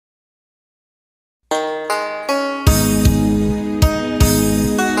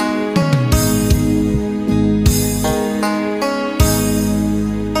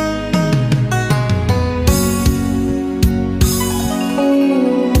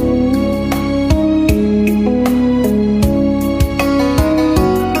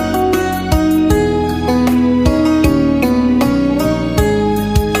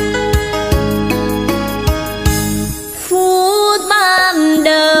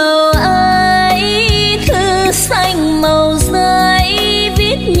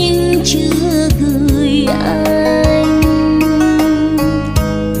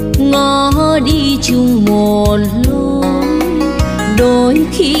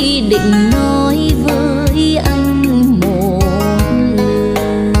định nói với anh một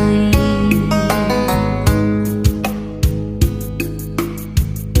lời.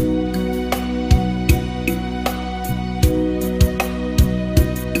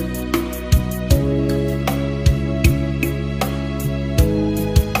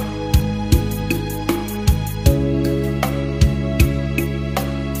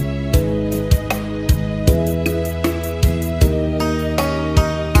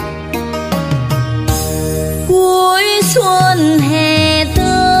 Cuối xuân hè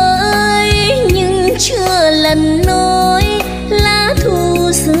tới nhưng chưa lần nói, lá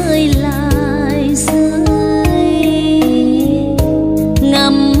thu rơi lại rơi.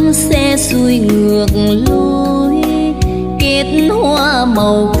 Ngắm xe xuôi ngược lối, kết hoa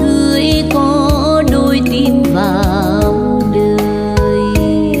màu cưới có đôi tim vào đời.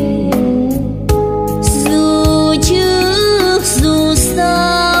 Dù trước dù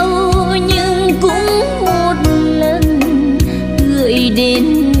sau nhưng cũng một lần gửi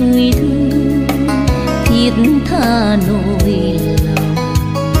đến người thương thiết tha nỗi lòng.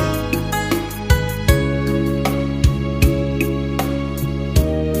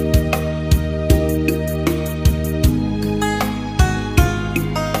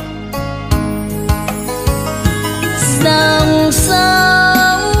 Dòng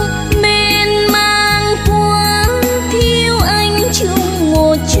sông mênh mang quá thiếu anh chung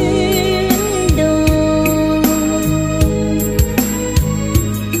một chuyến đò.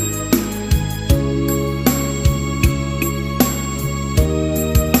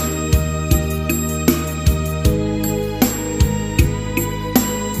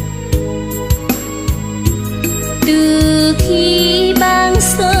 Từ khi ban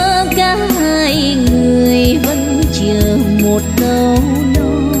sơ cả hai người vẫn chờ một câu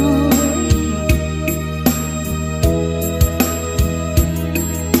nói.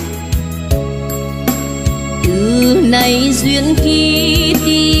 Từ nay duyên khi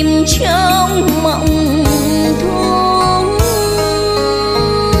tìm trong mộng thôi.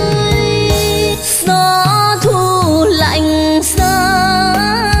 Gió thu lạnh giá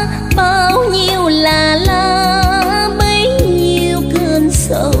bao nhiêu là lá, bấy nhiêu cơn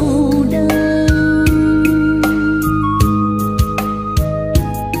sầu đau.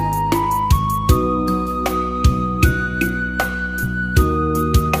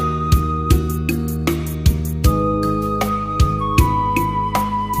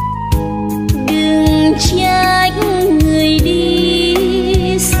 Đừng trách người đi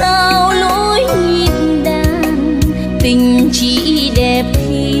sao lối nhịp đàn, tình chỉ đẹp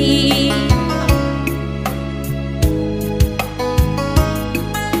khi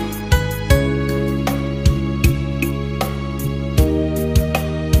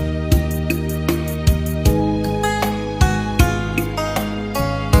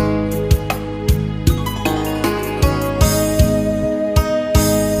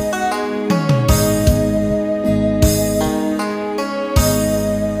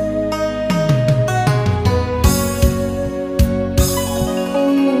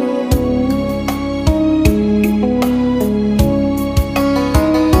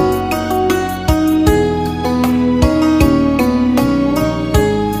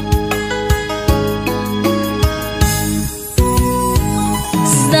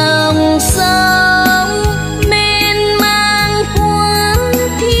dòng sông mênh mang quá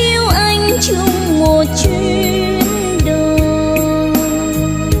thiếu anh chung một chuyến đò.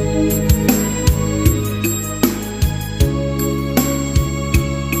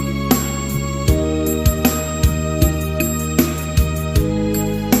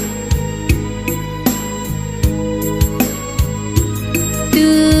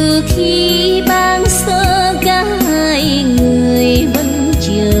 Từ khi ban sơ cả hai người vẫn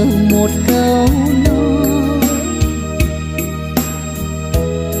chờ một câu nói.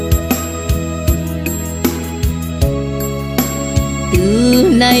 Từ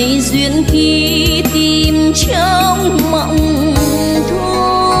nay duyên khi tìm trong mộng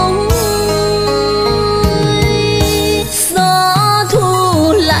thôi. Gió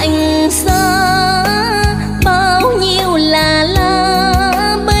thu lạnh giá bao nhiêu là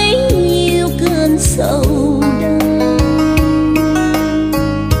lá, bấy nhiêu cơn sầu đau.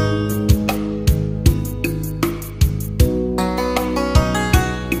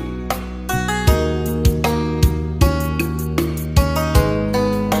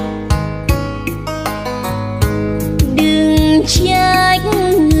 Đừng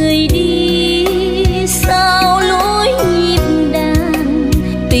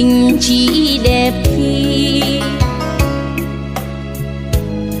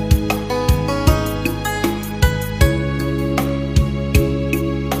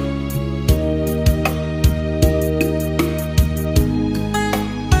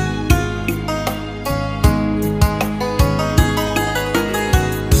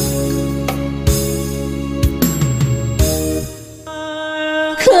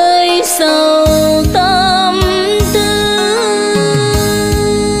sâu